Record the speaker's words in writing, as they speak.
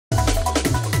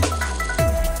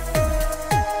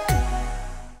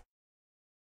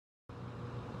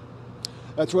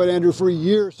That's right, Andrew. For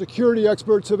years, security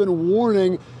experts have been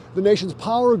warning the nation's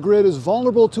power grid is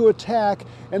vulnerable to attack,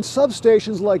 and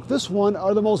substations like this one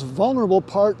are the most vulnerable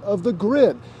part of the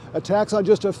grid. Attacks on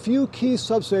just a few key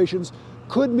substations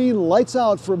could mean lights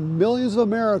out for millions of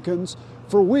Americans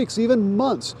for weeks, even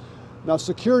months. Now,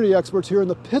 security experts here in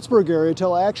the Pittsburgh area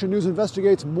tell Action News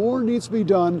investigates more needs to be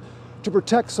done to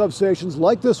protect substations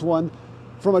like this one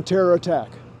from a terror attack.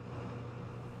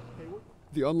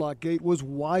 The unlocked gate was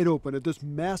wide open at this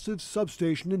massive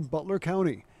substation in Butler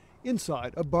County.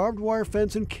 Inside, a barbed wire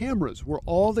fence and cameras were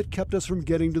all that kept us from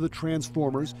getting to the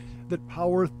transformers that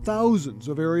power thousands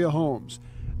of area homes.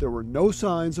 There were no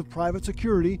signs of private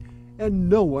security, and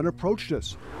no one approached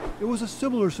us. It was a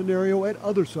similar scenario at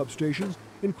other substations,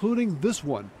 including this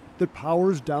one that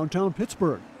powers downtown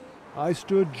Pittsburgh. I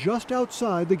stood just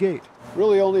outside the gate.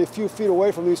 Really only a few feet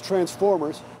away from these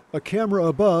transformers. A camera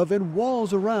above and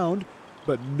walls around,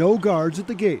 but no guards at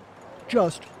the gate,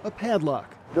 just a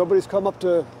padlock. Nobody's come up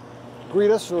to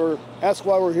greet us or ask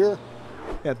why we're here?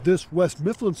 At this West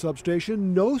Mifflin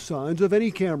substation, no signs of any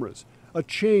cameras. A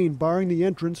chain barring the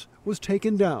entrance was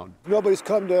taken down. Nobody's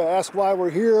come to ask why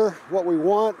we're here, what we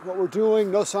want, what we're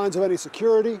doing, no signs of any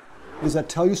security. Does that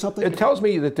tell you something? It tells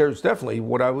me that there's definitely,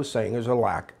 what I was saying, is a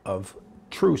lack of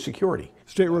true security.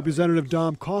 State Representative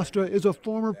Dom Costa is a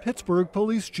former Pittsburgh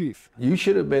police chief. You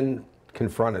should have been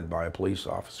confronted by a police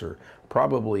officer,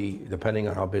 probably depending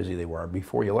on how busy they were,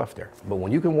 before you left there. But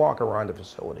when you can walk around the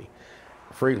facility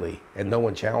freely and no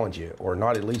one challenge you, or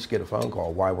not at least get a phone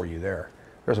call, why were you there?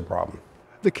 There's a problem.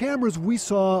 The cameras we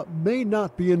saw may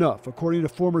not be enough, according to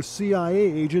former CIA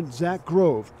agent Zach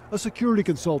Grove, a security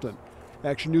consultant.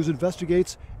 Action News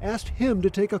Investigates asked him to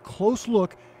take a close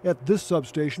look at this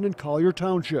substation in Collier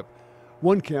Township.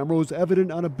 One camera was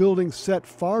evident on a building set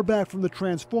far back from the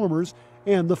transformers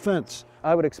and the fence.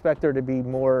 I would expect there to be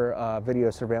more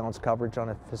video surveillance coverage on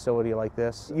a facility like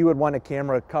this. You would want a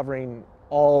camera covering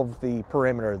all of the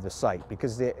perimeter of the site,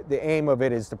 because the aim of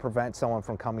it is to prevent someone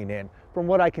from coming in. From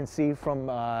what I can see from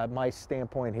my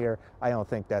standpoint here, I don't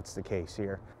think that's the case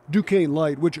here. Duquesne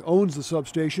Light, which owns the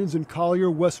substations in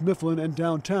Collier, West Mifflin, and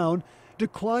downtown,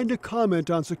 declined to comment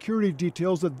on security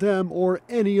details at them or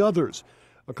any others.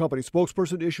 A company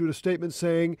spokesperson issued a statement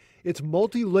saying its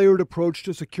multi-layered approach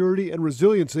to security and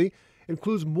resiliency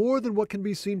includes more than what can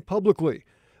be seen publicly.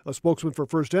 A spokesman for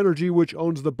First Energy, which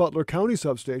owns the Butler County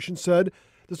substation, said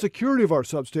the security of our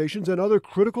substations and other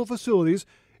critical facilities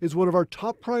is one of our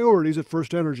top priorities at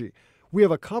First Energy. We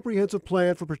have a comprehensive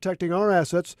plan for protecting our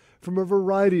assets from a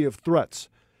variety of threats.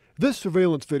 This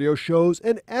surveillance video shows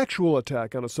an actual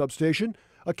attack on a substation,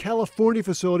 a California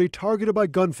facility targeted by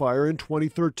gunfire in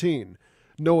 2013.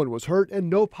 No one was hurt and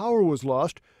no power was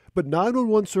lost, but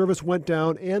 911 service went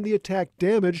down and the attack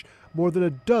damaged more than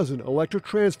a dozen electric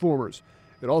transformers.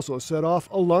 It also set off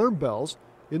alarm bells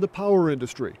in the power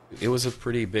industry. It was a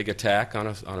pretty big attack on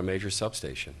a major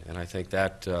substation, and I think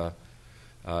that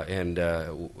opened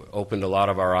a lot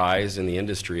of our eyes in the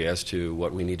industry as to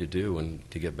what we need to do and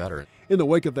to get better. In the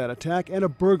wake of that attack and a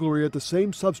burglary at the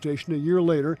same substation a year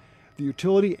later, the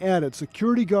utility added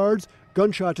security guards,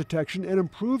 gunshot detection, and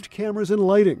improved cameras and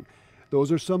lighting.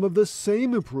 Those are some of the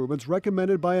same improvements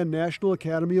recommended by a National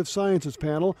Academy of Sciences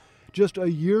panel just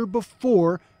a year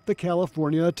before the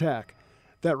California attack.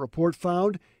 That report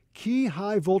found key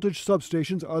high-voltage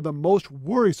substations are the most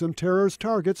worrisome terrorist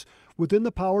targets within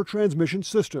the power transmission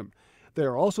system. They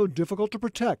are also difficult to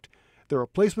protect. Their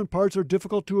replacement parts are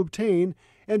difficult to obtain,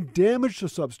 and damage to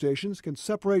substations can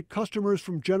separate customers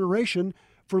from generation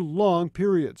for long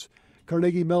periods.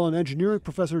 Carnegie Mellon engineering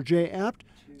professor Jay Apt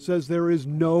says there is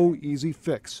no easy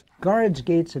fix. Guards,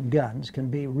 gates, and guns can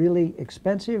be really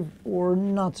expensive or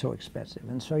not so expensive,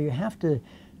 and so you have to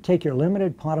take your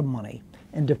limited pot of money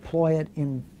and deploy it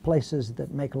in places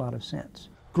that make a lot of sense.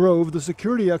 Grove, the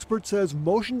security expert, says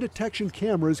motion detection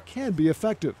cameras can be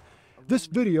effective. This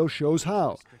video shows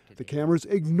how. The cameras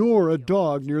ignore a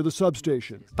dog near the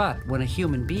substation. But when a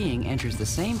human being enters the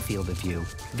same field of view,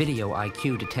 video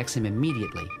IQ detects him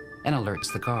immediately and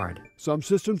alerts the guard. Some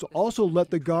systems also let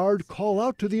the guard call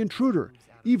out to the intruder,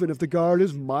 even if the guard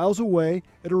is miles away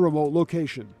at a remote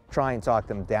location. Try and talk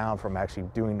them down from actually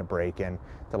doing the break-in,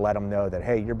 to let them know that,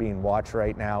 hey, you're being watched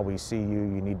right now, we see you,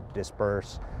 you need to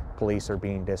disperse, police are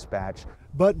being dispatched.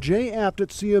 But Jay Apt at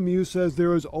CMU says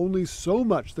there is only so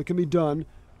much that can be done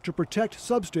to protect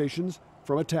substations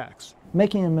from attacks.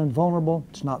 Making them invulnerable,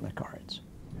 it's not in the cards.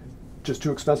 Just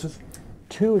too expensive?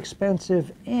 Too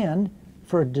expensive, and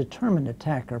for a determined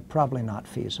attacker, probably not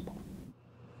feasible.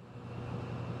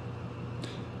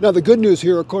 Now, the good news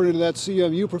here, according to that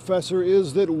CMU professor,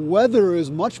 is that weather is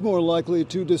much more likely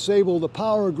to disable the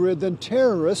power grid than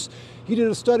terrorists. He did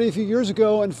a study a few years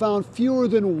ago and found fewer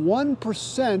than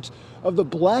 1% of the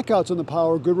blackouts on the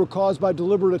power grid were caused by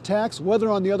deliberate attacks.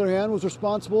 Weather, on the other hand, was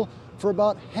responsible for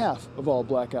about half of all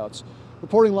blackouts.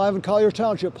 Reporting live in Collier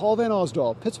Township, Paul Van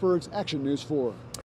Osdal, Pittsburgh's Action News 4.